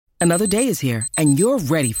Another day is here, and you're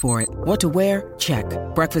ready for it. What to wear? Check.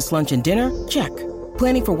 Breakfast, lunch, and dinner? Check.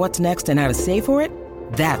 Planning for what's next and how to save for it?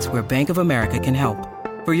 That's where Bank of America can help.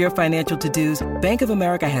 For your financial to-dos, Bank of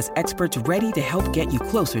America has experts ready to help get you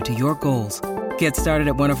closer to your goals. Get started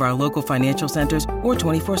at one of our local financial centers or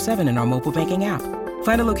 24/7 in our mobile banking app.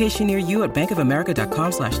 Find a location near you at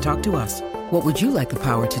bankofamerica.com/talktous. What would you like the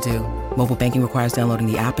power to do? Mobile banking requires downloading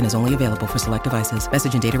the app and is only available for select devices.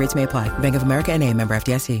 Message and data rates may apply. Bank of America N.A., member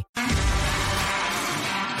FDIC.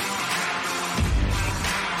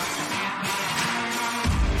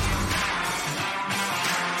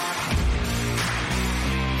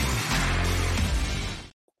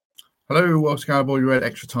 Hello, welcome to Cowboy Red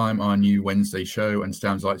Extra Time, our new Wednesday show, and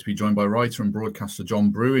Stan's like to be joined by writer and broadcaster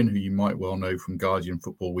John Brewin, who you might well know from Guardian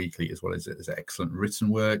Football Weekly, as well as his excellent written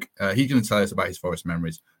work. He's going to tell us about his Forest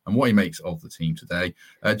memories and what he makes of the team today.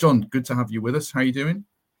 John, good to have you with us. How are you doing?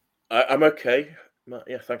 I'm okay.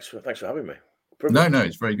 Yeah, thanks for having me. No,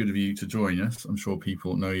 it's very good of you to join us. I'm sure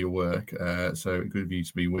people know your work, so good of you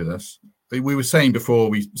to be with us. We were saying before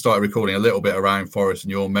we started recording a little bit around Forest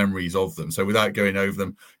and your memories of them. So without going over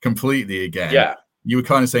them completely again, you were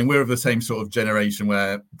kind of saying we're of the same sort of generation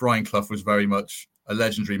where Brian Clough was very much a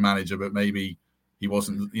legendary manager, but maybe he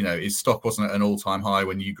wasn't, his stock wasn't at an all-time high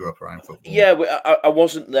when you grew up around football. Yeah, I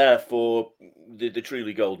wasn't there for the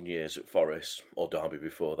truly golden years at Forest or Derby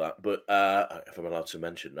before that, but if I'm allowed to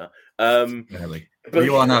mention that. But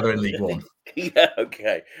you are now in League One. Yeah,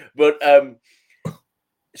 okay. But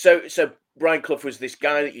so Brian Clough was this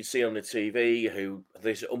guy that you'd see on the TV who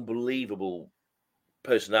this unbelievable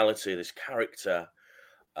personality, this character,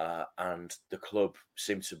 and the club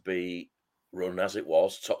seemed to be run as it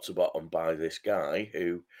was, top to bottom, by this guy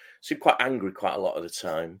who seemed quite angry quite a lot of the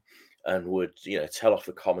time and would, tell off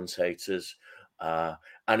the commentators.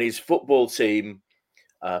 And his football team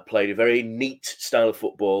played a very neat style of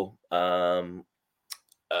football,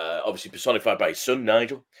 obviously personified by his son,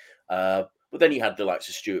 Nigel. But then you had the likes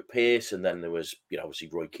of Stuart Pearce, and then there was, obviously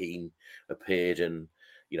Roy Keane appeared. And,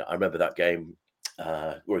 I remember that game,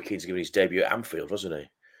 Roy Keane's giving his debut at Anfield, wasn't he?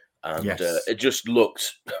 And yes. It just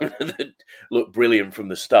looked brilliant from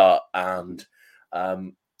the start. And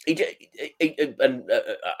I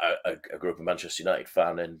grew up a Manchester United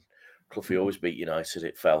fan, and Cloughie always beat United,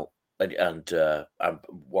 it felt. And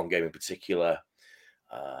one game in particular,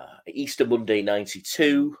 Easter Monday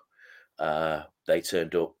 '92, they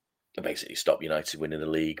turned up and basically stopped United winning the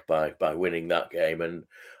league by winning that game. And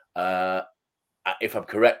if I'm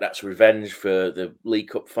correct, that's revenge for the League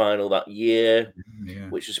Cup final that year,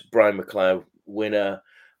 which was Brian McLeod winner.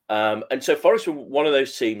 And so Forest were one of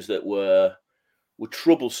those teams that were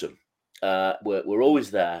troublesome, were always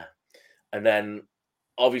there. And then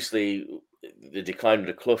obviously the decline of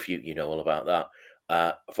the Clough, you know all about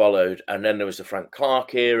that, followed. And then there was the Frank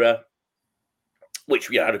Clark era, which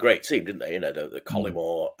had a great team, didn't they? The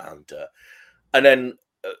Collymore and then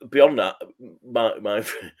beyond that,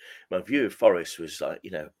 my view of Forest was like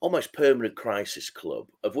almost permanent crisis club,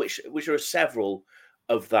 of which there are several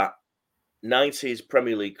of that 90s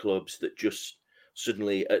Premier League clubs that just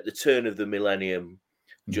suddenly at the turn of the millennium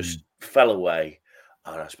just fell away.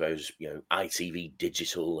 And I suppose ITV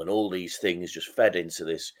Digital and all these things just fed into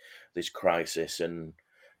this crisis. And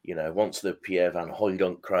once the Pierre Van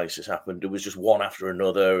Hooijdonk crisis happened, it was just one after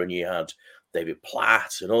another, and you had David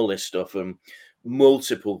Platt and all this stuff, and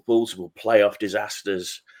multiple playoff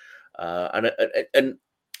disasters. And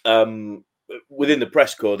within the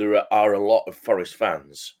press corps, there are a lot of Forest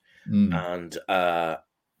fans, and a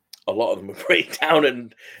lot of them were pretty down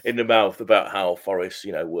in the mouth about how Forest,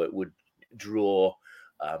 would draw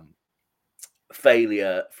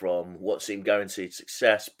failure from what seemed guaranteed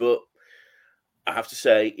success. But I have to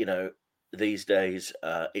say, these days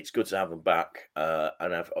it's good to have them back,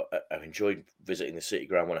 and I've enjoyed visiting the City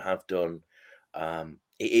Ground when I have done.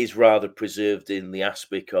 It is rather preserved in the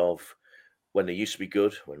aspect of when they used to be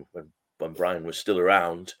good, when Brian was still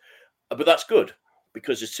around. But that's good,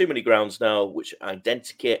 because there's too many grounds now which are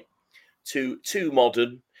identikit, too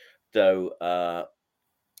modern, though.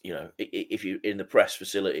 If you're in the press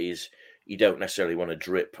facilities, you don't necessarily want to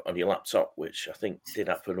drip on your laptop, which I think did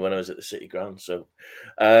happen when I was at the City Ground. So,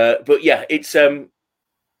 but yeah, it's so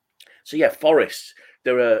yeah, Forest.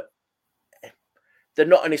 They're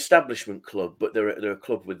not an establishment club, but they're a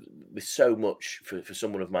club with so much for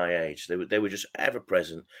someone of my age. They were just ever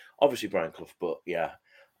present. Obviously, Brian Clough, but yeah,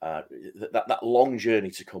 that long journey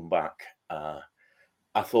to come back.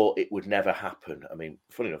 I thought it would never happen. I mean,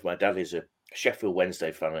 funny enough, my dad is a Sheffield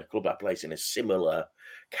Wednesday fan, a club that plays in a similar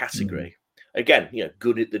category. Again,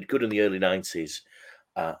 good in the early 90s,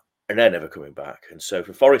 and they're never coming back. And so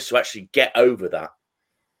for Forest to actually get over that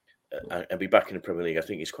and be back in the Premier League, I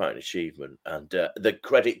think is quite an achievement. And the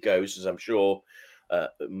credit goes, as I'm sure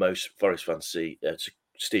most Forest fans see, to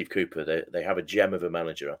Steve Cooper. They have a gem of a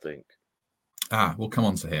manager, I think. We'll come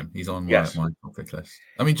on to him. He's on my topic list.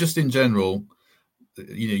 I mean, just in general,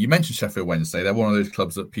 you mentioned Sheffield Wednesday. They're one of those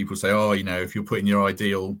clubs that people say, if you're putting your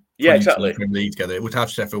ideal exactly Premier League together, it would have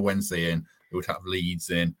Sheffield Wednesday in, it would have Leeds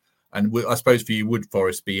in. And I suppose for you, would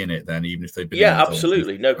Forest be in it then, even if they've been? Yeah,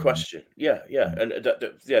 absolutely, no question. Yeah, and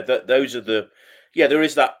those are the. Yeah, there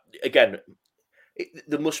is that again.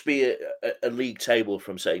 There must be a league table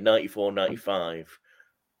from say 94, 95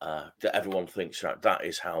 that everyone thinks that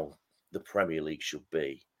is how the Premier League should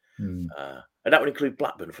be, and that would include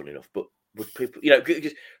Blackburn, funny enough. But would people,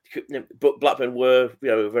 but Blackburn were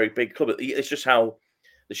a very big club. It's just how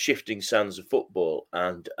the shifting sands of football,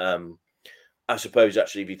 and I suppose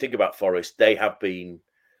actually, if you think about Forest, they have been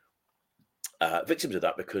victims of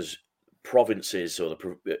that because provinces or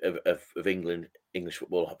of England, English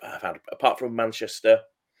football have had, apart from Manchester,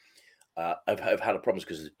 have had problems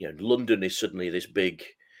because London is suddenly this big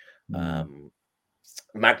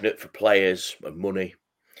magnet for players and money.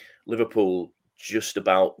 Liverpool just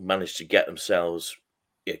about managed to get themselves,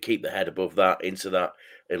 keep their head above that into that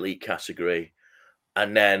elite category,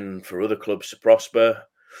 and then for other clubs to prosper,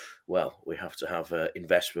 well, we have to have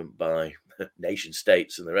investment by nation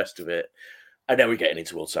states and the rest of it. And then we're getting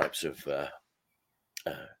into all types of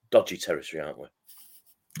dodgy territory, aren't we?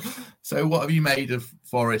 So what have you made of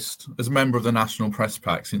Forest as a member of the National Press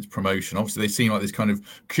Pack since promotion? Obviously, they seem like this kind of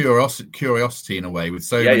curiosity in a way, with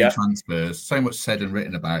so many transfers, so much said and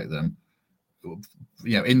written about them.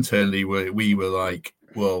 Internally, we were like,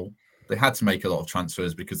 well, they had to make a lot of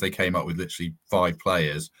transfers because they came up with literally 5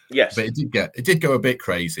 players. Yes. But it did go a bit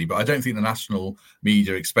crazy, but I don't think the national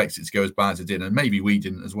media expects it to go as bad as it did, and maybe we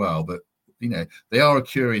didn't as well. But they are a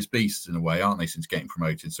curious beast in a way, aren't they, since getting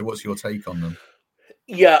promoted? So what's your take on them?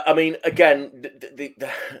 Yeah, I mean, again,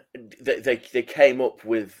 they came up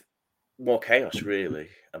with more chaos, really.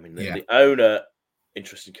 I mean, the owner,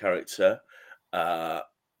 interesting character,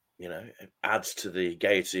 adds to the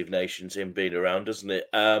gaiety of nations, him being around, doesn't it?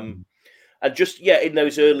 And just, in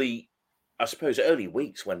those early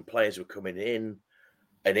weeks when players were coming in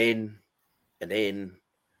and in and in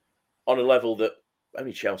on a level that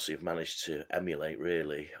only Chelsea have managed to emulate,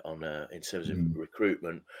 really, in terms of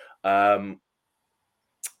recruitment.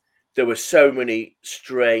 There were so many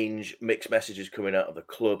strange mixed messages coming out of the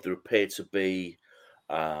club. There appeared to be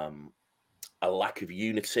a lack of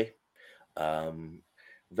unity.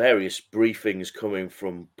 Various briefings coming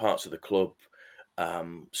from parts of the club,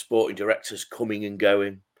 sporting directors coming and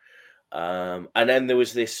going. And then there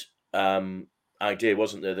was this idea,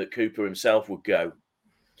 wasn't there, that Cooper himself would go.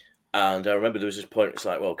 And I remember there was this point, it's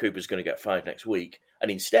like, well, Cooper's going to get fired next week. And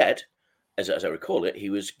instead, as I recall it, he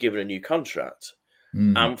was given a new contract.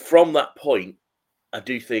 And from that point, I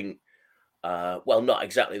do think, not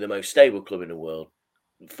exactly the most stable club in the world,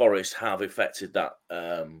 Forest have affected that,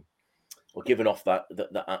 or given off that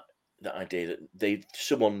idea that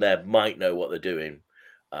someone there might know what they're doing.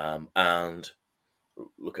 And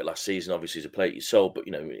look at last season, obviously, as a player you sold, but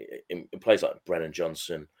in players like Brennan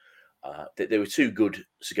Johnson, they were too good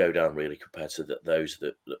to go down, really, compared to those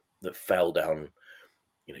that fell down.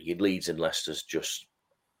 Your Leeds and Leicester's just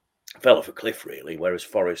fell off a cliff, really, whereas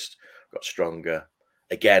Forest got stronger.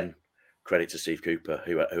 Again, credit to Steve Cooper,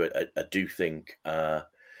 who I do think I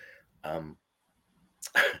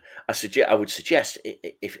would suggest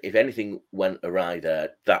if anything went awry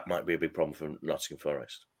there, that might be a big problem for Nottingham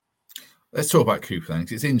Forest. Let's talk about Cooper then,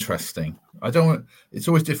 'cause it's interesting. It's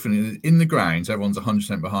always different. In the grounds, everyone's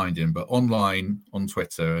 100% behind him, but online, on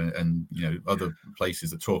Twitter and other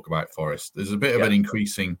places that talk about Forest, there's a bit of an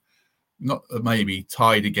increasing, not maybe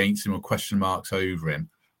tied against him or question marks over him,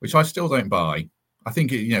 which I still don't buy. I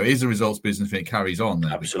think it is a results business and it carries on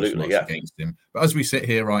there. Absolutely, against him. But as we sit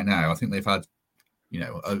here right now, I think they've had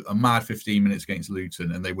a mad 15 minutes against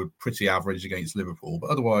Luton, and they were pretty average against Liverpool.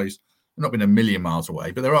 But otherwise, they've not been a million miles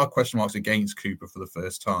away. But there are question marks against Cooper for the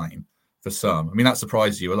first time for some. I mean, that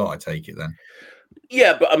surprises you a lot, I take it then.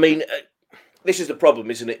 Yeah, but I mean, this is the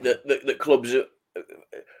problem, isn't it? That clubs,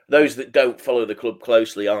 those that don't follow the club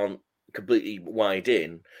closely aren't completely wide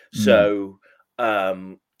in. So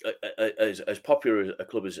as popular a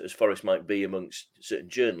club as Forest might be amongst certain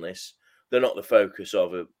journalists, they're not the focus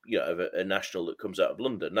of a national that comes out of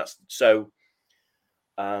London. That's so.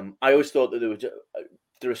 I always thought that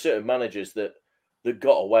there are certain managers that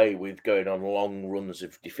got away with going on long runs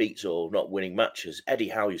of defeats or not winning matches. Eddie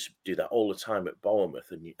Howe used to do that all the time at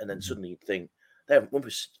Bournemouth, and then suddenly you'd think they haven't won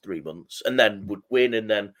for 3 months, and then would win, and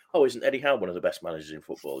then isn't Eddie Howe one of the best managers in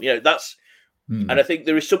football? That's And I think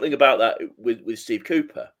there is something about that with Steve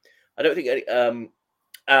Cooper. I don't think any,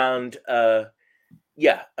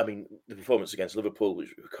 yeah, I mean, the performance against Liverpool,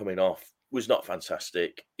 which we were coming off, was not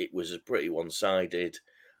fantastic. It was a pretty one-sided.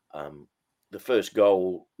 The first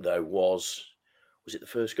goal, though, was it the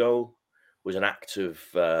first goal? Was an act of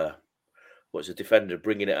what's a defender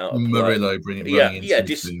bringing it out of play. Murillo running into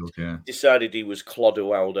midfield. Yeah, decided he was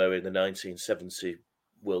Clodoaldo in the 1970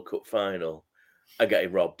 World Cup final and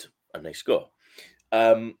getting robbed, and they score.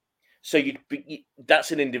 So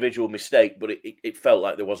that's an individual mistake, but it felt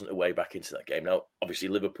like there wasn't a way back into that game. Now, obviously,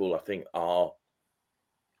 Liverpool, I think, are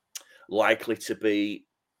likely to be,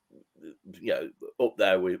 up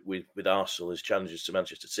there with Arsenal as challengers to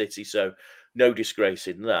Manchester City. So no disgrace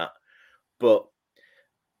in that. But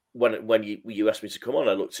when you asked me to come on,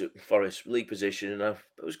 I looked at Forest's league position, and I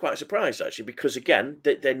was quite surprised actually, because again,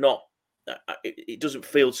 they're not. It doesn't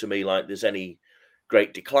feel to me like there's any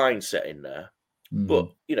great decline set in there.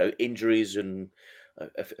 But, injuries and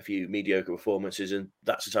a few mediocre performances, and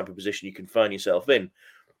that's the type of position you can find yourself in.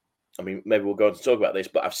 I mean, maybe we'll go on to talk about this,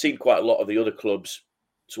 but I've seen quite a lot of the other clubs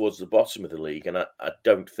towards the bottom of the league, and I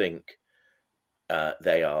don't think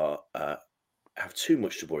they have too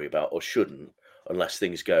much to worry about, or shouldn't, unless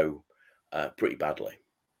things go pretty badly.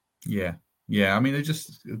 Yeah. I mean, they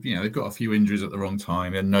just, they've got a few injuries at the wrong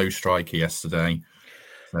time. They had no striker yesterday.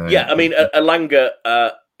 So, yeah, I mean, Alanga,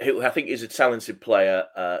 who I think is a talented player,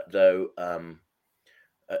 though,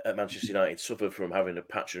 at Manchester United, suffered from having a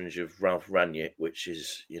patronage of Ralph Rangnick, which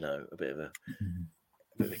is, a bit of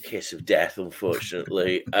a kiss of death,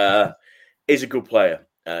 unfortunately. He's a good player.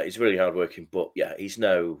 He's really hardworking, but yeah, he's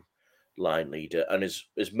no line leader. And as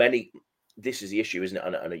many, this is the issue, isn't it?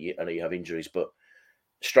 I know you have injuries, but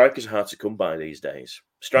strikers are hard to come by these days.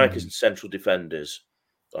 Strikers and central defenders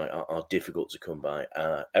are difficult to come by.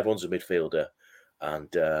 Everyone's a midfielder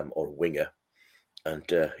and or a winger, and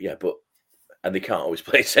and they can't always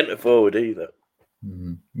play centre forward either.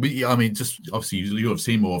 But yeah, I mean, just obviously you'll have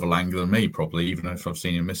seen more of Alanga than me, probably, even if I've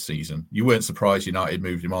seen him this season. You weren't surprised United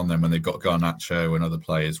moved him on then when they've got Garnacho and other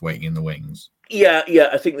players waiting in the wings. Yeah,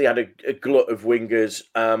 I think they had a glut of wingers,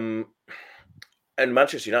 and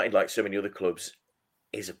Manchester United, like so many other clubs,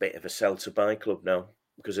 is a bit of a sell to buy club now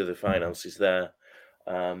because of the finances there.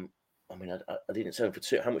 I mean, I didn't sell him for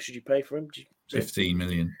 2. How much did you pay for him? 15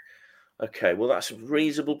 million. Okay, well, that's a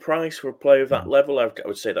reasonable price for a player of that level. I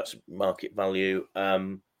would say that's market value.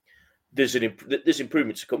 There's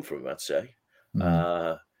improvement to come from him, I'd say.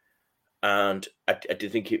 And I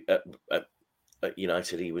did think at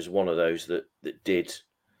United he was one of those that did.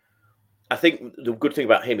 I think the good thing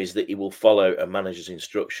about him is that he will follow a manager's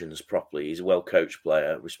instructions properly. He's a well-coached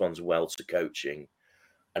player, responds well to coaching.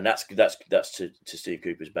 And that's to Steve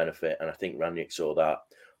Cooper's benefit. And I think Rangnick saw that.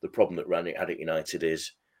 The problem that Rangnick had at United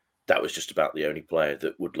is that was just about the only player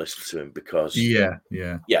that would listen to him because... Yeah.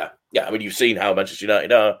 I mean, you've seen how Manchester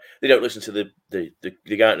United are. They don't listen to the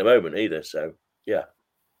guy at the moment either. So, yeah.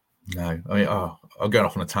 No, I mean, I'm going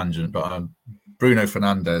off on a tangent, but Bruno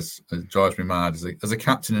Fernandes drives me mad. As a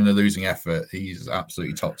captain in a losing effort, he's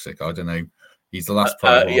absolutely toxic. I don't know. He's the last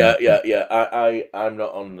player. Yeah. I'm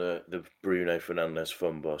not on the Bruno Fernandes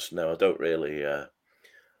fun bus. No, I don't really.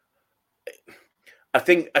 I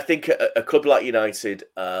think a club like United,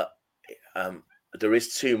 there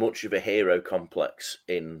is too much of a hero complex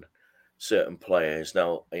in certain players.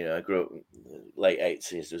 Now, I grew up in the late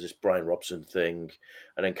 80s. There's this Brian Robson thing,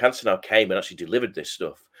 and then Cantona came and actually delivered this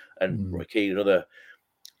stuff, and Roy Keane and other.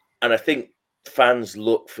 And I think fans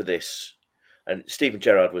look for this. And Steven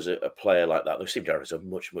Gerrard was a player like that. Though Steven Gerrard is a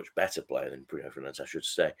much, much better player than Bruno Fernandes, I should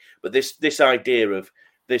say. But this idea of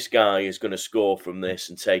this guy is going to score from this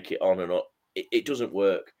and take it on and on, it doesn't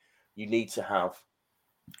work. You need to have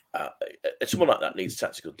someone like that needs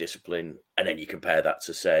tactical discipline, and then you compare that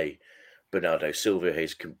to, say, Bernardo Silva,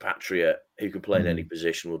 his compatriot, who can play in any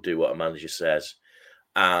position, will do what a manager says,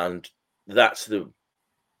 and that's the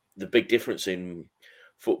big difference in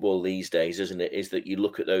football these days, isn't it? Is that you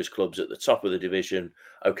look at those clubs at the top of the division.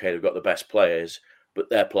 Okay, they've got the best players, but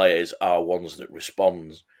their players are ones that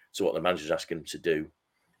respond to what the manager's asking them to do,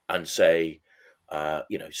 and say, so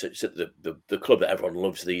the club that everyone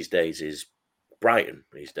loves these days is Brighton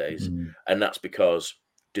these days, and that's because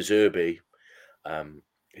De Zerbi,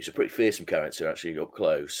 who's a pretty fearsome character actually up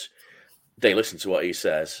close, they listen to what he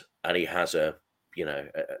says, and he has a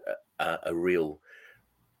real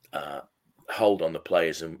hold on the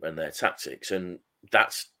players and their tactics, and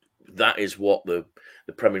that is what the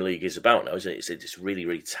Premier League is about now, isn't it? It's this really,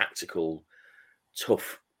 really tactical,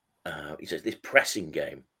 tough. He says this pressing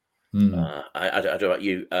game. I don't know about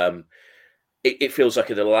you. It feels like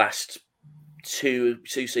in the last two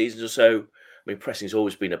seasons or so, mean, pressing's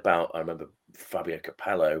always been about. I remember Fabio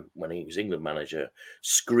Capello when he was England manager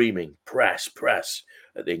screaming "press, press"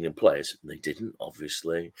 at the England players. And they didn't,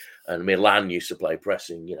 obviously. And Milan used to play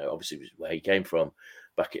pressing. Obviously it was where he came from.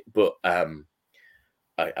 But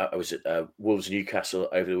I was at Wolves Newcastle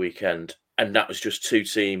over the weekend, and that was just two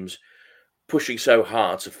teams pushing so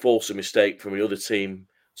hard to force a mistake from the other team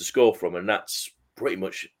to score from, and that's pretty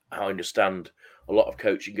much how I understand a lot of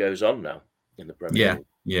coaching goes on now in the Premier League.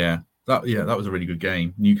 Yeah. That was a really good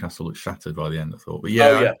game. Newcastle looked shattered by the end, I thought. But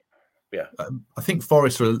yeah. I think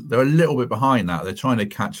Forest they're a little bit behind that. They're trying to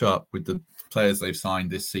catch up with the players they've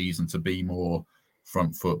signed this season to be more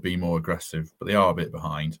front foot, be more aggressive, but they are a bit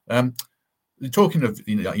behind. Talking of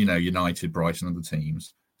United, Brighton, and other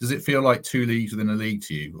teams, does it feel like 2 leagues within a league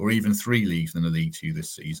to you, or even 3 leagues within a league to you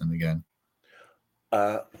this season again?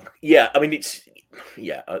 I mean,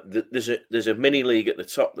 there's a mini league at the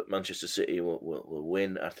top that Manchester City will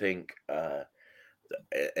win, I think,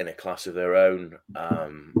 in a class of their own.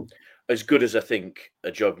 As good as I think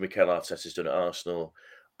a job Mikel Arteta has done at Arsenal,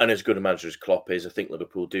 and as good a manager as Klopp is, I think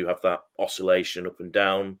Liverpool do have that oscillation up and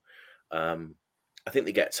down. I think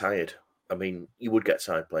they get tired. I mean, you would get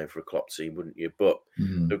tired playing for a Klopp team, wouldn't you? But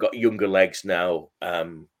they've got younger legs now.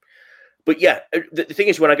 But yeah, the thing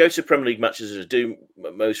is, when I go to Premier League matches, as I do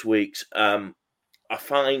most weeks, I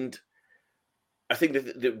think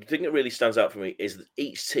the thing that really stands out for me is that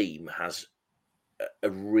each team has a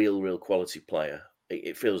real quality player.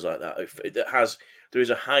 It feels like that. There is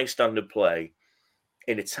a high standard play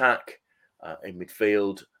in attack, in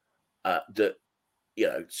midfield, that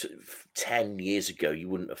 10 years ago you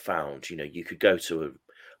wouldn't have found. You could go to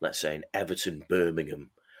let's say an Everton,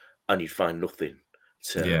 Birmingham, and you'd find nothing.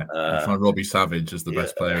 You find Robbie Savage as the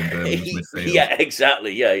best player in Birmingham's midfield. Yeah,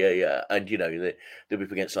 exactly. Yeah. And they'll be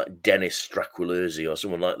up against like Dennis Straculerzi or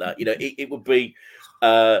someone like that. It would be,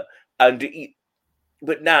 but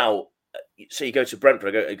now, so you go to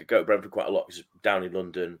Brentford. I go to Brentford quite a lot because down in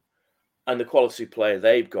London, and the quality player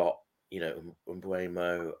they've got,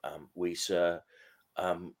 Mbuemo, Wisa,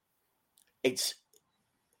 it's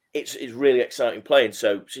really exciting playing.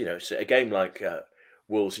 So a game like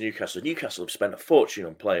Wolves, Newcastle have spent a fortune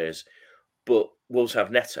on players, but Wolves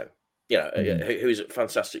have Neto, who's a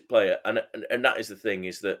fantastic player, and that is the thing,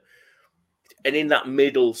 is that, and in that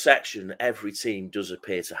middle section, every team does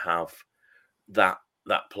appear to have that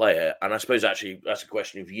player. And I suppose actually that's a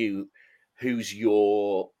question of you, who's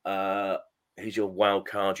your wild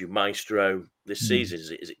card, your maestro this season?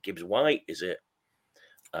 Is it Gibbs White? Is it?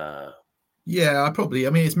 Yeah, I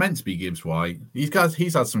mean, it's meant to be Gibbs White. He's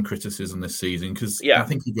had some criticism this season because I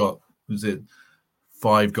think he got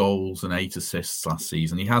 5 goals and 8 assists last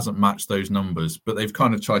season. He hasn't matched those numbers, but they've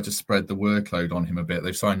kind of tried to spread the workload on him a bit.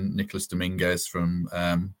 They've signed Nicolas Dominguez from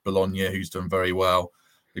Bologna, who's done very well.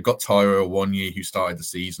 They've got Tyro Awoniyi, who started the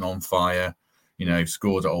season on fire.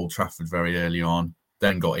 Scored at Old Trafford very early on,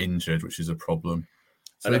 then got injured, which is a problem.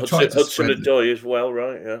 So and Hudson-Odoi as well,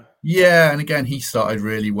 right? Yeah. Yeah, and again, he started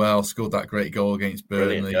really well, scored that great goal against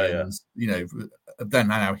Burnley. And, then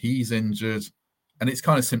now he's injured. And it's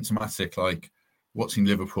kind of symptomatic, like watching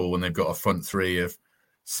Liverpool when they've got a front three of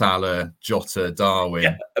Salah, Jota, Darwin.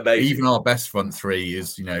 Yeah, amazing. Even our best front three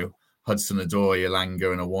is, Hudson-Odoi,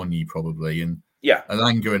 Elanga, and Awoniyi probably. And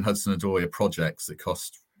Elanga and Hudson-Odoi are projects that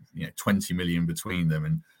cost, 20 million between them.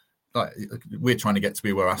 And we're trying to get to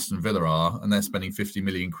be where Aston Villa are, and they're spending 50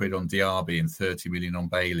 million quid on Diaby and 30 million on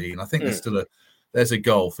Bailey. And I think there's a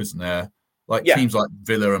gulf, isn't there? Teams like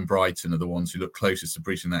Villa and Brighton are the ones who look closest to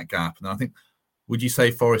bridging that gap. And I think, would you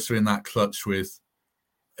say Forest are in that clutch with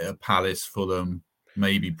Palace, Fulham,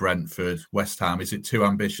 maybe Brentford, West Ham? Is it too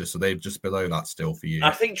ambitious? Are they just below that still for you?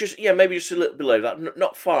 I think maybe just a little below that,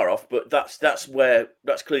 not far off, but that's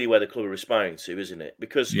clearly where the club are aspiring to, isn't it?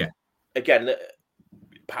 Because again,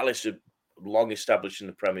 Palace are long established in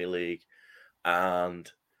the Premier League, and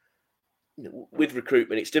with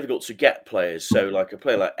recruitment, it's difficult to get players. So, like a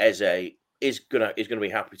player like Eze is gonna be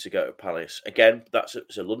happy to go to Palace. Again, that's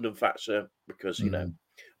a London factor because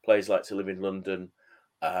players like to live in London.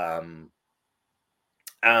 I mean,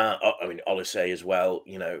 Oliseh as well.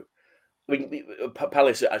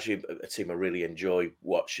 Palace are actually a team I really enjoy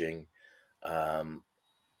watching.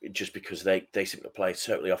 Just because they seem to play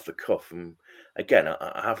totally off the cuff, and again,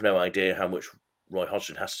 I have no idea how much Roy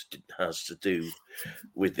Hodgson has to do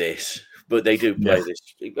with this, but they do play this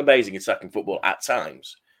amazing attacking football at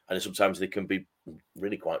times, and sometimes they can be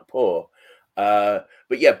really quite poor. But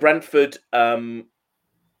yeah, Brentford are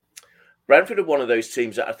one of those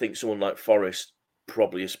teams that I think someone like Forest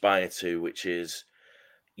probably aspire to, which is,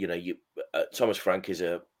 Thomas Frank is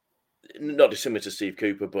not dissimilar to Steve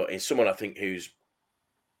Cooper, but is someone I think who's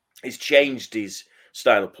he's changed his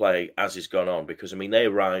style of play as he's gone on, because I mean they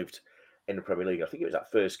arrived in the Premier League. I think it was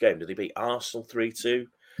that first game. Did they beat Arsenal 3-2?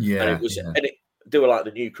 And Yeah, it was, yeah. and they were like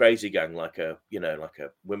the new crazy gang, like a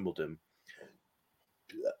Wimbledon.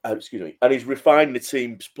 Excuse me. And he's refined the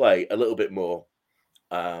team's play a little bit more,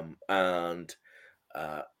 and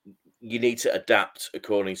you need to adapt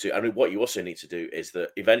according to. I mean, what you also need to do is that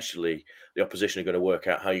eventually the opposition are going to work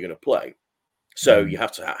out how you're going to play. So you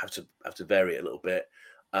have to vary it a little bit,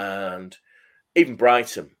 and even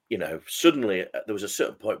Brighton, suddenly there was a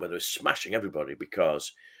certain point where they were smashing everybody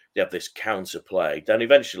because they have this counter play. Then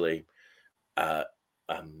eventually, Unai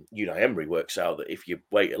Emery works out that if you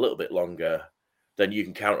wait a little bit longer, then you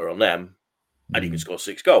can counter on them, and you can score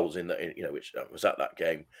 6 goals which was at that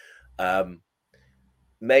game.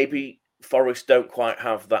 Maybe Forest don't quite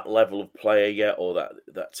have that level of player yet, or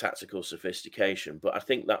that tactical sophistication, but I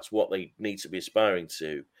think that's what they need to be aspiring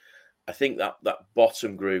to. I think that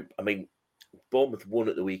bottom group, I mean, Bournemouth won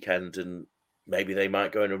at the weekend, and maybe they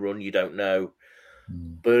might go on a run. You don't know.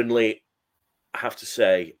 Burnley, I have to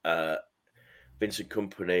say, Vincent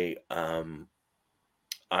Kompany,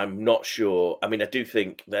 I'm not sure. I mean, I do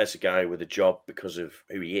think there's a guy with a job because of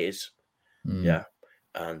who he is. Yeah,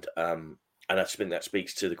 and I think that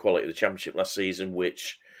speaks to the quality of the Championship last season,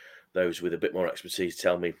 which those with a bit more expertise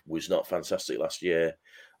tell me was not fantastic last year.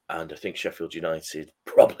 And I think Sheffield United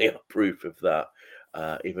probably are proof of that,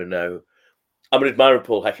 even though I'm an admirer of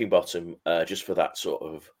Paul Heckingbottom just for that sort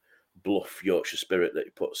of bluff Yorkshire spirit that he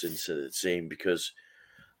puts into the team,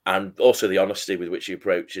 and also the honesty with which he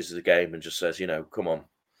approaches the game and just says, come on.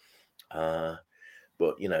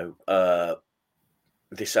 But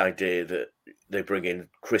this idea that they bring in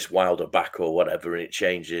Chris Wilder back or whatever and it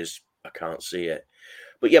changes, I can't see it.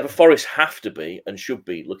 But yeah, but Forest have to be and should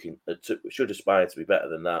be should aspire to be better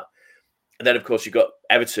than that. And then, of course, you've got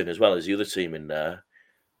Everton as well as the other team in there.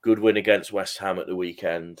 Good win against West Ham at the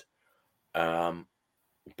weekend.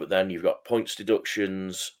 But then you've got points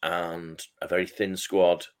deductions and a very thin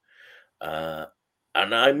squad. And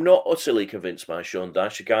I'm not utterly convinced by Sean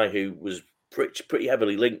Dyche, a guy who was pretty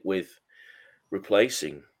heavily linked with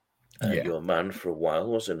replacing your man for a while,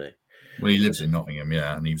 wasn't he? Well, he lives in Nottingham,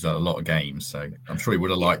 and he's had a lot of games, so I'm sure he would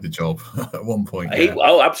have liked the job at one point.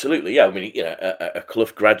 Oh, absolutely, yeah. I mean, a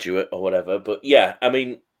Clough graduate or whatever, but yeah, I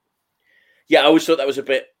mean, yeah, I always thought that was a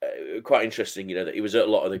bit quite interesting. That he was at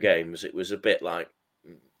a lot of the games. It was a bit like,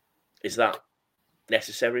 is that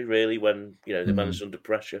necessary really when the man's under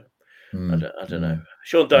pressure? I don't know.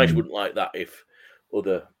 Sean Dyche wouldn't like that if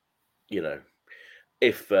other,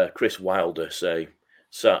 if Chris Wilder, say,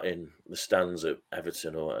 sat in the stands at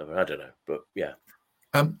Everton or whatever. I don't know, but yeah.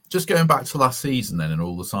 Just going back to last season then and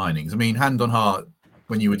all the signings. I mean, hand on heart,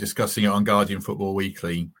 when you were discussing it on Guardian Football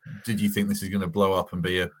Weekly, did you think this is going to blow up and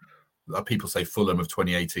be a people say Fulham of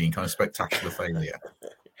 2018 kind of spectacular failure?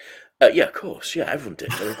 Yeah, of course. Yeah, everyone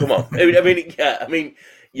did. I mean, come on.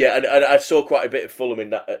 And I saw quite a bit of Fulham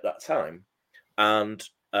at that time, and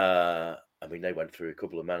I mean, they went through a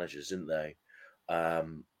couple of managers, didn't they?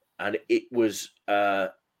 And it was,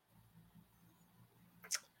 and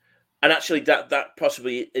actually, that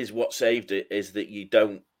possibly is what saved it, is that you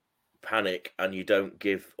don't panic and you don't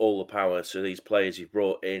give all the power to these players you've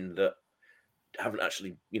brought in that haven't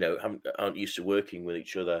actually, aren't used to working with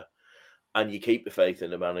each other. And you keep the faith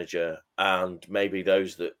in the manager, and maybe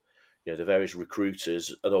those that, the various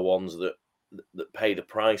recruiters are the ones that pay the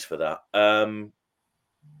price for that.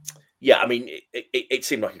 Yeah, I mean, it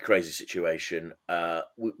seemed like a crazy situation.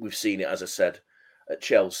 We've seen it, as I said, at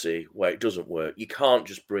Chelsea, where it doesn't work. You can't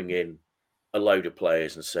just bring in a load of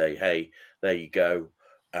players and say, hey, there you go.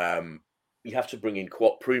 You have to bring in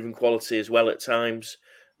proven quality as well at times.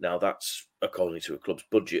 Now, that's according to a club's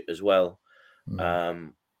budget as well.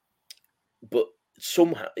 But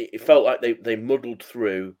somehow it felt like they muddled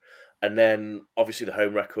through, and then obviously the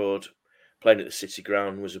home record, playing at the City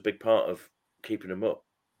Ground, was a big part of keeping them up.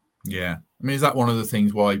 Yeah, I mean, is that one of the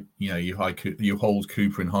things why you hold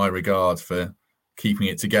Cooper in high regard for keeping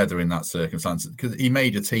it together in that circumstance? Because he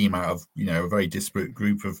made a team out of a very disparate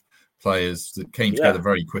group of players that came together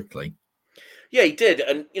very quickly. Yeah, he did,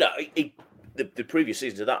 and the previous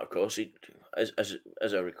season to that, of course, as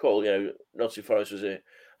I recall, Nottingham Forest was a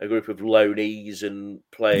group of loanees and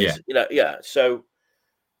players. So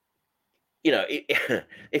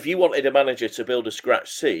if you wanted a manager to build a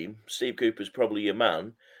scratch team, Steve Cooper's probably your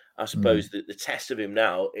man. I suppose that the test of him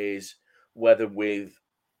now is whether, with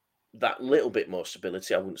that little bit more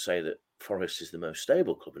stability, I wouldn't say that Forest is the most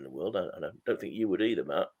stable club in the world. I don't think you would either,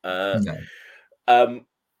 Matt. No.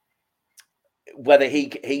 Whether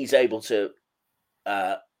he's able to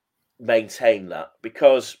maintain that,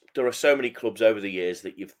 because there are so many clubs over the years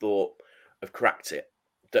that you've thought have cracked it,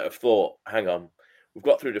 that have thought, hang on, we've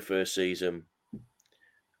got through the first season,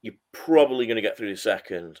 you're probably going to get through the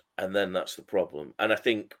second, and then that's the problem. And I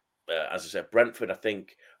think, as I said, Brentford, I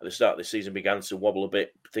think at the start of the season began to wobble a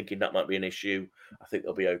bit, thinking that might be an issue. I think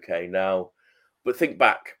they'll be okay now. But think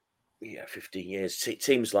back, 15 years,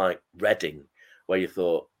 teams like Reading, where you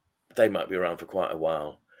thought they might be around for quite a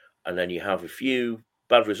while, and then you have a few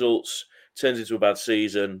bad results, turns into a bad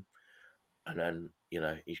season, and then you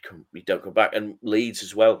don't come back. And Leeds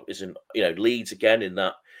as well isn't, Leeds again in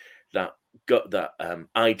that got that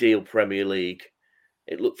ideal Premier League.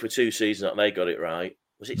 It looked for 2 seasons that they got it right.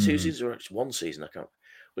 Was it 2 seasons or it's 1 season? I can't.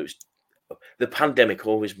 But it was the pandemic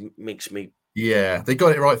always makes me. Yeah, they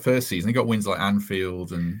got it right first season. They got wins like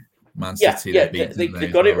Anfield and Man City. They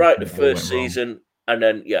got it right the first season, and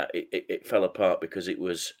then it fell apart because it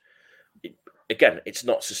was. Again, it's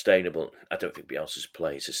not sustainable. I don't think Bielsa's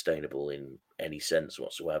play is sustainable in any sense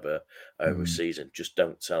whatsoever over a season. Just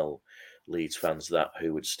don't tell Leeds fans that,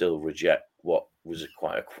 who would still reject what was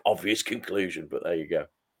quite an obvious conclusion. But there you go.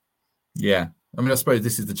 Yeah. I mean, I suppose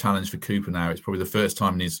this is the challenge for Cooper now. It's probably the first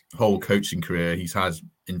time in his whole coaching career he's had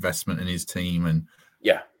investment in his team. And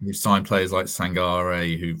he's signed players like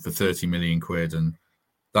Sangare, who for 30 million quid. And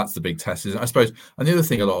that's the big test, I suppose. And the other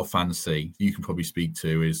thing a lot of fans see, you can probably speak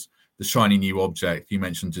to, is the shiny new object. You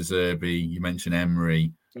mentioned De Zerbi, you mentioned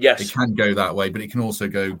Emery. Yes. It can go that way, but it can also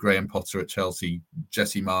go Graham Potter at Chelsea,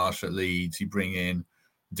 Jesse Marsh at Leeds. You bring in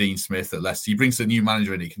Dean Smith at Leicester. You bring some new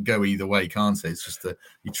manager in. It can go either way, can't it? It's just that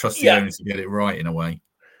you trust the owners to get it right in a way.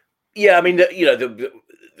 Yeah, I mean,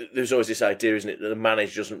 there's always this idea, isn't it, that the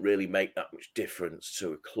manager doesn't really make that much difference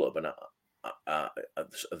to a club, and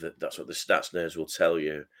that's what the stats nerds will tell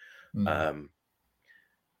you.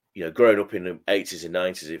 Growing up in the 80s and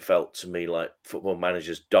 90s, it felt to me like football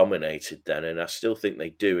managers dominated then, and I still think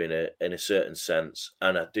they do in a certain sense.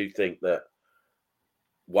 And I do think that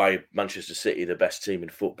why Manchester City, the best team in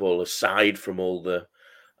football, aside from all the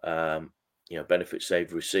benefits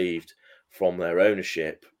they've received from their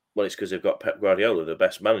ownership, well, it's because they've got Pep Guardiola, the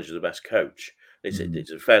best manager, the best coach. It's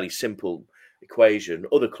a fairly simple equation.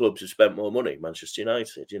 Other clubs have spent more money. Manchester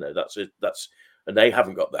United, that's and they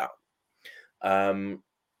haven't got that.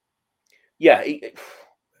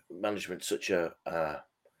 Management's such a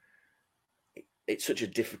it's such a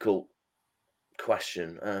difficult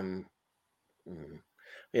question. I'm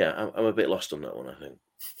a bit lost on that one, I think.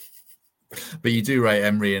 But you do rate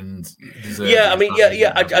Emery and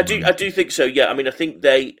Zerbi. I do think so. Yeah, I mean, I think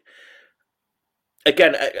they.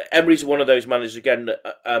 Again, Emery's one of those managers. Again,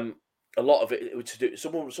 a lot of it to do.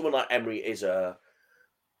 Someone like Emery is a.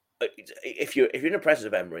 If you're in the presence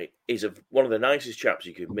of Emery, he's one of the nicest chaps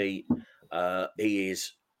you could meet. He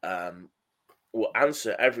is will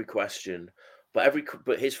answer every question, but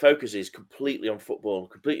his focus is completely on football,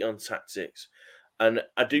 completely on tactics. And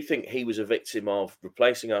I do think he was a victim of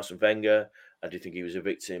replacing Arsene Wenger. I do think he was a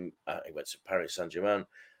victim. He went to Paris Saint-Germain,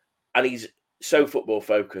 and he's so football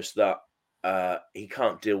focused that he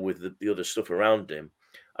can't deal with the other stuff around him.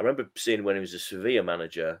 I remember seeing when he was a Sevilla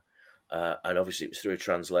manager, and obviously it was through a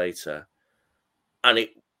translator, and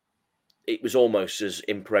it was almost as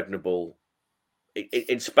impregnable.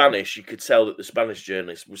 In Spanish, you could tell that the Spanish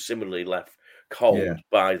journalist was similarly left cold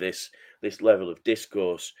by this level of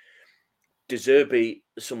discourse. De Zerbi,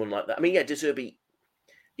 someone like that. I mean, De Zerbi,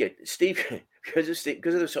 Steve, because of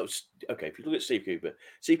the sort of, if you look at Steve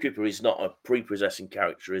Cooper is not a prepossessing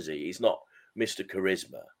character, is he? He's not Mr.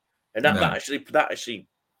 Charisma, and that actually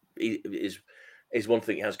is one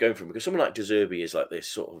thing he has going for him, because someone like De Zerbi is like this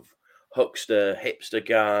sort of huckster, hipster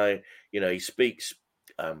guy. He speaks.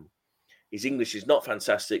 His English is not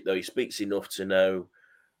fantastic, though. He speaks enough to know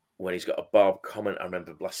when he's got a barb comment. I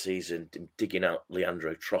remember last season him digging out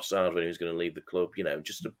Leandro Trossard when he was going to leave the club.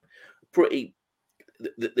 Just a pretty.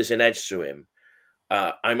 There's an edge to him.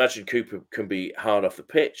 I imagine Cooper can be hard off the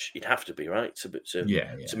pitch. He'd have to be, right, to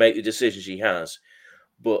make the decisions he has.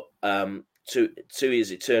 But to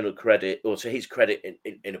his eternal credit, or to his credit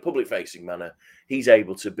in a public-facing manner, he's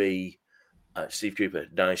able to be Steve Cooper,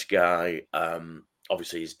 nice guy.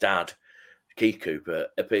 Obviously, his dad, Keith Cooper,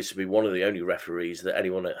 appears to be one of the only referees that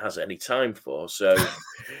anyone has any time for. So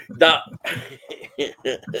that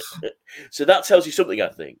tells you something, I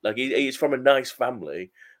think. Like he's from a nice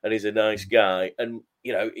family and he's a nice guy. And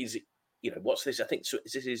what's this? I think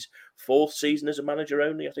is this his 4th season as a manager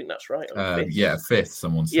only? I think that's right. 5th.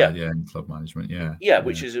 Someone said, in club management.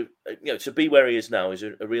 Which is to be where he is now is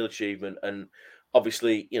a real achievement. And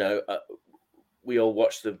obviously, we all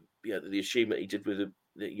watched the achievement he did with the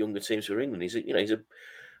younger teams for England.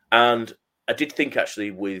 And I did think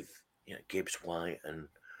actually with Gibbs, White, and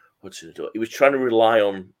Hudson-Odoi. He was trying to rely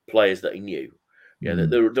on players that he knew.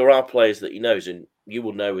 There are players that he knows, and you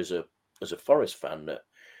will know as a Forest fan that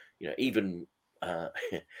even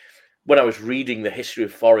when I was reading the history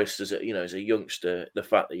of Forest as a youngster, the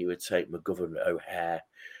fact that you would take McGovern, O'Hare,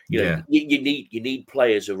 you need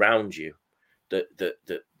players around you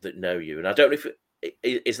that know you, and I don't know if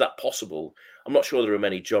is that possible. I'm not sure there are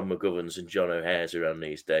many John McGoverns and John O'Hares around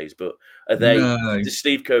these days, but are they the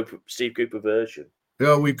Steve Cooper version?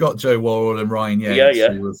 Yeah, we've got Joe Worrell and Ryan Yates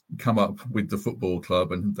who have come up with the football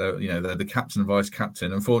club, and they're the captain and vice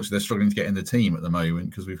captain. Unfortunately, they're struggling to get in the team at the moment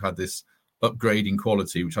because we've had this upgrading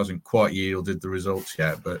quality which hasn't quite yielded the results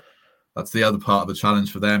yet. But that's the other part of the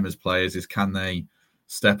challenge for them as players is can they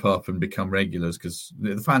step up and become regulars? Because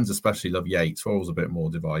the fans especially love Yates. Worrell's a bit more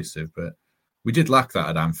divisive, but we did lack that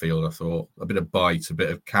at Anfield. I thought a bit of bite, a bit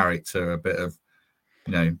of character, a bit of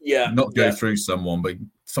not go through someone, but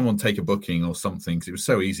someone take a booking or something, because it was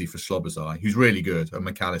so easy for Schlobberseye, who's really good, and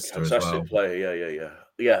McAllister as well. Fantastic player,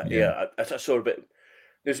 yeah. I saw a bit.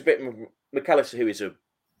 There's a bit McAllister who is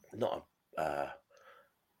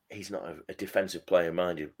he's not a defensively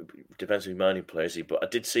minded player, is he? But I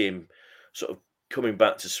did see him sort of coming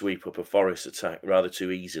back to sweep up a Forest attack rather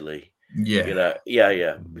too easily. Yeah.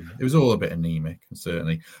 It was all a bit anemic,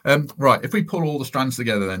 certainly. Right, if we pull all the strands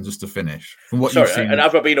together, then just to finish from what you've seen. And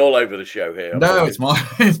have I been all over the show here? No, it's my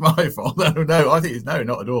fault. No, I think it's not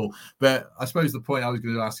at all. But I suppose the point I was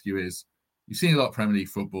going to ask you is, you've seen a lot of Premier League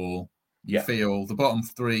football. You feel the bottom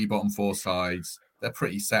 3, bottom 4 sides, they're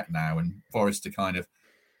pretty set now, and Forest are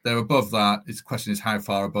they're above that. The question is, how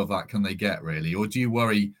far above that can they get, really? Or do you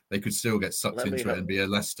worry they could still get sucked into it and be a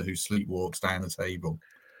Leicester who sleepwalks down the table?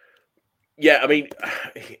 Yeah, I mean,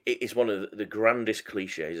 it's one of the grandest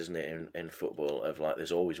cliches, isn't it, in football, of like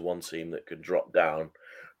there's always one team that can drop down.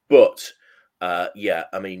 But, I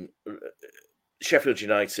mean, Sheffield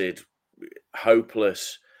United,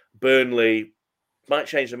 hopeless. Burnley might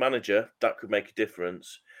change the manager. That could make a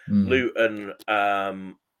difference. Luton, a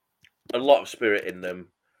lot of spirit in them.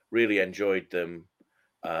 Really enjoyed them.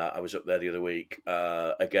 I was up there the other week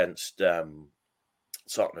against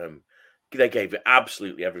Tottenham. They gave it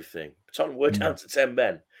absolutely everything. Tottenham were down to 10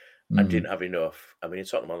 men and didn't have enough. I mean,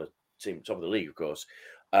 Tottenham on the team, top of the league, of course.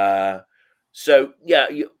 But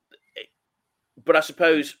I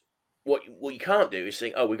suppose what you can't do is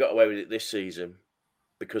think, we got away with it this season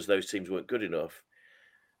because those teams weren't good enough.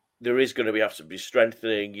 There is going to have to be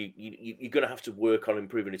strengthening. You're going to have to work on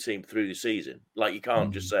improving the team through the season. Like, you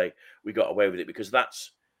can't just say we got away with it, because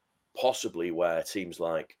that's possibly where teams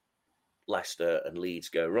like Leicester and Leeds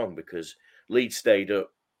go wrong, because Leeds stayed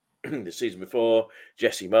up the season before.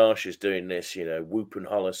 Jesse Marsh is doing this, whoop and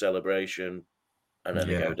holler celebration, and then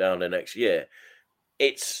they go down the next year.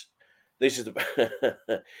 This is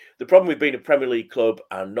the problem with being a Premier League club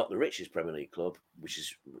and not the richest Premier League club, which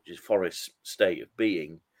is Forest's state of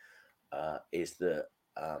being, is that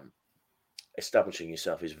establishing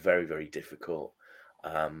yourself is very, very difficult.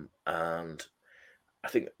 And I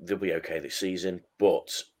think they'll be okay this season,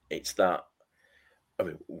 but it's that. I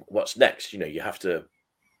mean, what's next? You have to.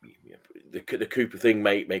 The Cooper thing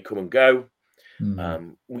may come and go.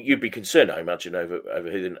 You'd be concerned, I imagine, over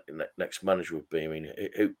who the next manager would be. I mean,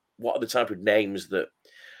 what are the type of names that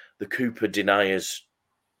the Cooper deniers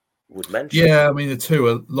would mention? Yeah, I mean, the two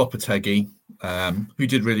are Lopetegui, who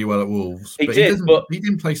did really well at Wolves. He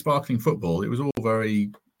didn't play sparkling football. It was all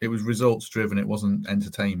it was results driven. It wasn't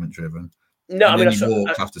entertainment driven. No, and then he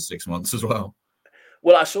walked after 6 months as well.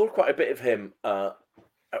 Well, I saw quite a bit of him at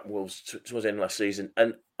Wolves towards the end of last season.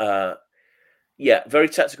 And, very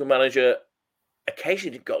tactical manager.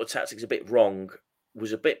 Occasionally got the tactics a bit wrong.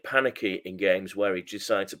 Was a bit panicky in games where he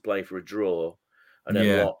decided to play for a draw. And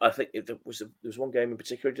then I think there was one game in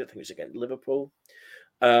particular, I think it was against Liverpool.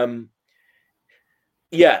 And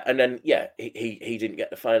then, he didn't get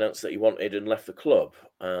the finance that he wanted and left the club.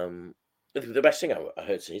 The best thing I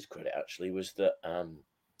heard to his credit, actually, was that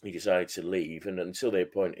he decided to leave, and until they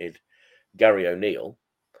appointed Gary O'Neill,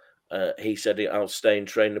 he said, I'll stay and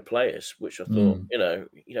train the players, which I thought, you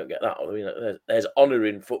don't get that. I mean, there's honour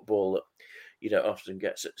in football that you don't often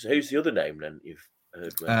get. So who's the other name then you've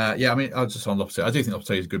heard? I mean, I was just on Lopetegui. I do think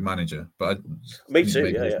Lopetegui is a good manager, but me too.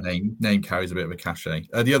 His name carries a bit of a cachet.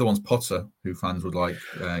 The other one's Potter, who fans would like,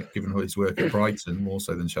 given his work at Brighton more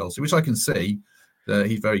so than Chelsea, which I can see.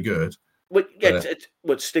 He's very good. Well,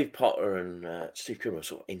 Steve Potter and Steve Cooper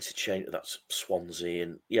sort of interchange. That's Swansea,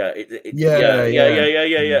 and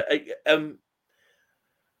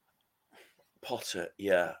Potter,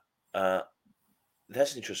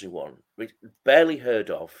 that's an interesting one. We barely heard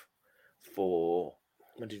of for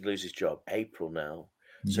when did he lose his job? April now.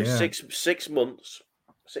 So Yeah. 6 months,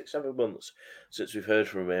 7 months since we've heard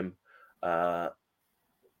from him. I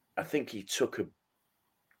think he took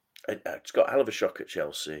it's got a hell of a shock at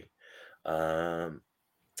Chelsea.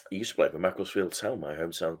 He used to play for Macclesfield Town, my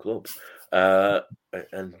hometown club,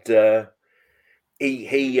 and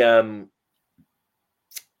he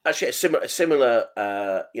actually a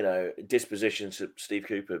similar disposition to Steve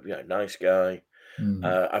Cooper. Nice guy.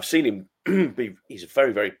 I've seen him. He's a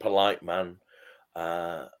very, very polite man.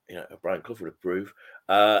 Brian Clough would approve.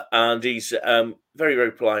 And he's very,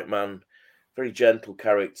 very polite man, very gentle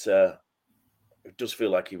character. It does feel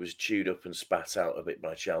like he was chewed up and spat out a bit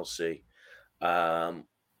by Chelsea. But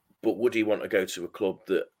would he want to go to a club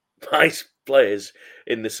that buys players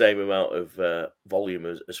in the same amount of volume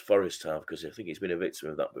as Forest have? Because I think he's been a victim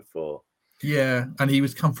of that before. Yeah, and he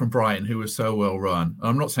was come from Brighton, who was so well run.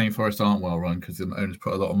 I'm not saying Forest aren't well run because the owners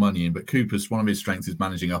put a lot of money in, but Cooper's one of his strengths is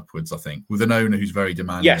managing upwards. I think with an owner who's very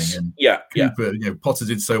demanding. Yes, and yeah, Cooper, Potter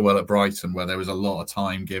did so well at Brighton, where there was a lot of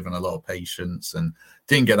time given, a lot of patience, and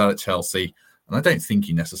didn't get that at Chelsea. And I don't think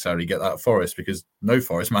he necessarily get that at Forest because no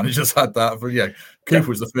Forest managers had that. But Cooper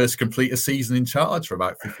was the first to complete a season in charge for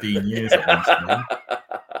about 15 years at one time.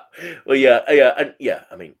 Well, yeah.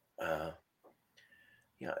 I mean.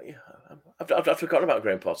 I've forgotten about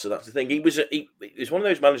Graham Potter. That's the thing. He was one of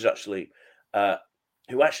those managers actually,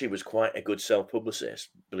 who actually was quite a good self-publicist,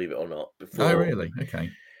 believe it or not. Before, oh, really? Okay.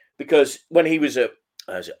 Because when he was at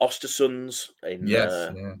Östersunds in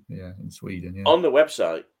in Sweden, on the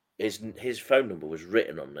website, his phone number was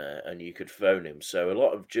written on there, and you could phone him. So a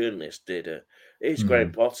lot of journalists did. Here's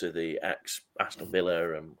Graham Potter, the ex Aston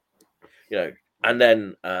Villa, and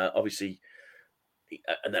then obviously.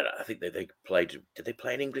 And then I think they played. Did they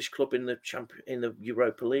play an English club in the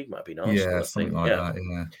Europa League? Might be Arsenal. Yeah, something like that.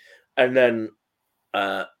 Yeah. And then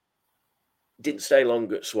didn't stay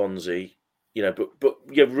long at Swansea. But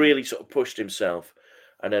really sort of pushed himself.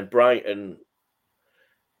 And then Brighton,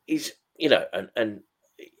 he's and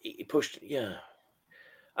he pushed. Yeah,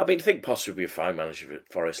 I mean, I think Potter would be a fine manager for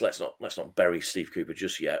Forest. Let's not bury Steve Cooper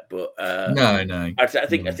just yet. But no. I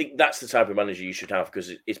think that's the type of manager you should have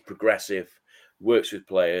because it's progressive. Works with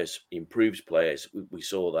players, improves players. We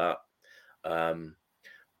saw that.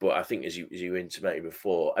 But I think, as you intimated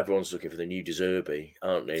before, everyone's looking for the new De Zerbi,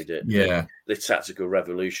 aren't they? The tactical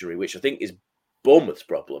revolutionary, which I think is Bournemouth's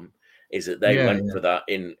problem, is that they went for that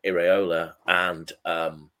in Iraola. And,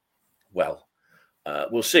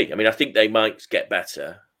 we'll see. I mean, I think they might get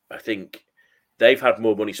better. I think they've had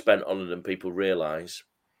more money spent on them than people realise,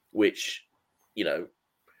 which,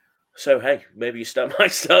 so, hey, maybe you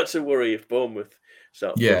might start to worry if Bournemouth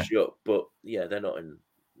start to push you up. But, they're not in...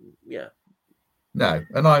 Yeah. No,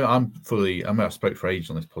 and I spoke for ages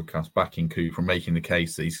on this podcast, backing Cooper, making the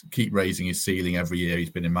case that he's keep raising his ceiling every year he's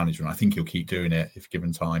been in management. I think he'll keep doing it if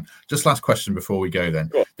given time. Just last question before we go then.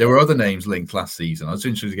 Sure. There were other names linked last season. I was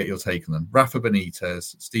interested to get your take on them. Rafa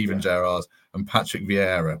Benitez, Steven Gerrard, and Patrick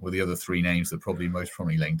Vieira were the other three names that probably most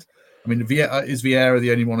prominently linked. I mean, is Vieira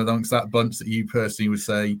the only one amongst that bunch that you personally would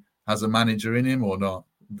say has a manager in him or not?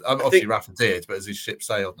 Obviously, Rafa did, but has his ship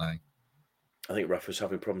sailed now? I think Rafa's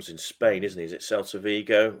having problems in Spain, isn't he? Is it Celta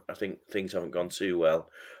Vigo? I think things haven't gone too well.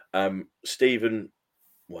 Stephen,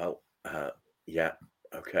 okay.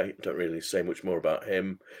 Don't really say much more about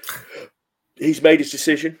him. He's made his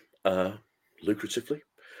decision lucratively.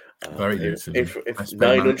 Very lucrative. If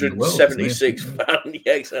 976 pounds,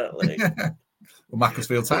 yeah, exactly. Well,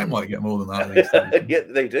 Macclesfield Town might get more than that. Yeah,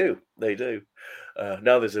 they do.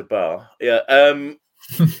 Now there's a bar. Yeah.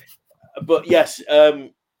 But yes,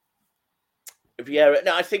 Vieira.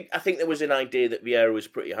 No, I think there was an idea that Vieira was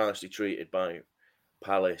pretty harshly treated by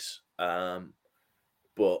Palace,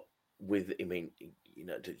 but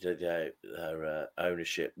their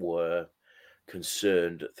ownership were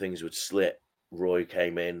concerned that things would slip. Roy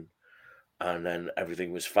came in, and then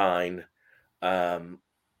everything was fine. I'd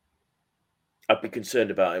be concerned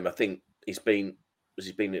about him. I think he's been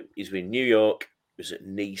in New York. He was at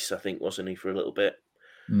Nice, I think, wasn't he, for a little bit?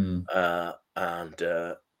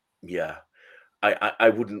 I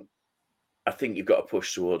wouldn't. I think you've got to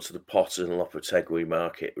push towards the Potter and Lopetegui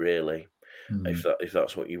market, really, if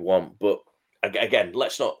that's what you want. But again,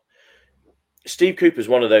 let's not. Steve Cooper's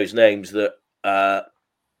one of those names that,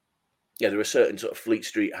 there are certain sort of Fleet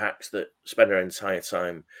Street hacks that spend their entire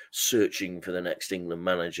time searching for the next England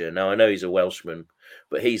manager. Now, I know he's a Welshman,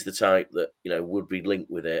 but he's the type that would be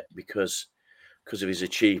linked with it because of his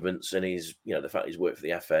achievements and his the fact he's worked for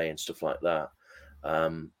the FA and stuff like that.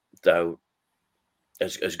 Though,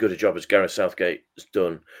 as good a job as Gareth Southgate has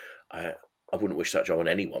done, I wouldn't wish that job on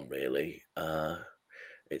anyone really.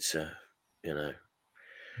 It's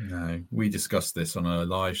No, we discussed this on a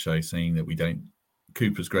live show, saying that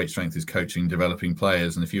Cooper's great strength is coaching, developing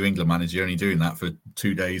players, and if you're England manager, you're only doing that for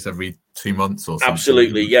 2 days every 2 months or something.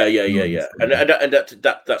 Absolutely, yeah. And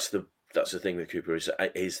that's the thing with Cooper is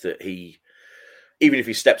that he, even if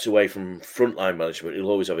he steps away from frontline management, he'll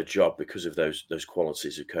always have a job because of those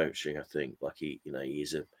qualities of coaching. I think, like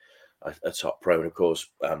he's a top pro, and of course,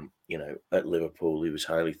 at Liverpool, he was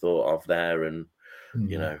highly thought of there, and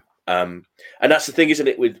and that's the thing, isn't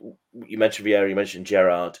it? With, you mentioned Vieira, you mentioned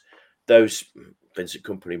Gerrard, those Vincent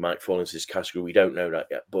Kompany might fall into this category. We don't know that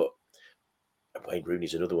yet, but Wayne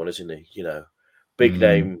Rooney's another one, isn't he? Big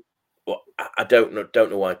name. Well, I don't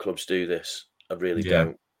know why clubs do this. I really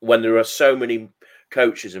don't. When there are so many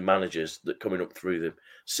coaches and managers that coming up through the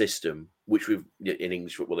system, which we've in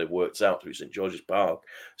English football they've worked out through St George's Park,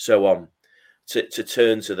 so on, to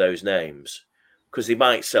turn to those names, because they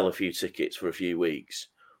might sell a few tickets for a few weeks,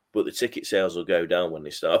 but the ticket sales will go down when they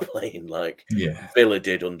start playing like Villa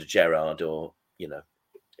did under Gerrard, or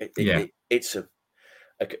it's a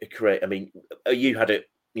great. I mean, you had it,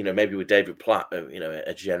 maybe with David Platt,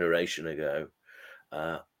 a generation ago,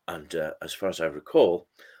 and as far as I recall,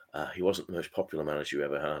 he wasn't the most popular manager you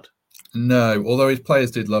ever had. No, although his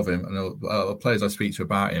players did love him, and players I speak to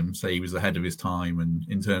about him say he was ahead of his time, and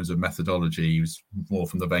in terms of methodology, he was more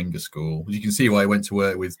from the Wenger school. You can see why he went to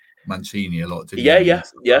work with Mancini a lot, didn't he? Yeah.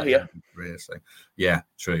 Career, so, yeah,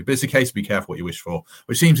 true. But it's a case to be careful what you wish for,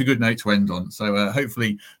 which seems a good note to end on. So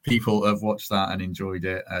hopefully people have watched that and enjoyed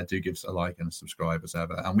it. Do give us a like and a subscribe as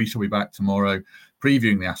ever. And we shall be back tomorrow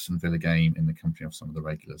previewing the Aston Villa game in the company of some of the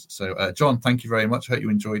regulars. So, John, thank you very much. I hope you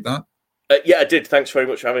enjoyed that. Yeah, I did. Thanks very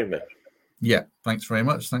much for having me. Yeah, thanks very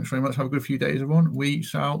much. Have a good few days, everyone. We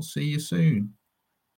shall see you soon.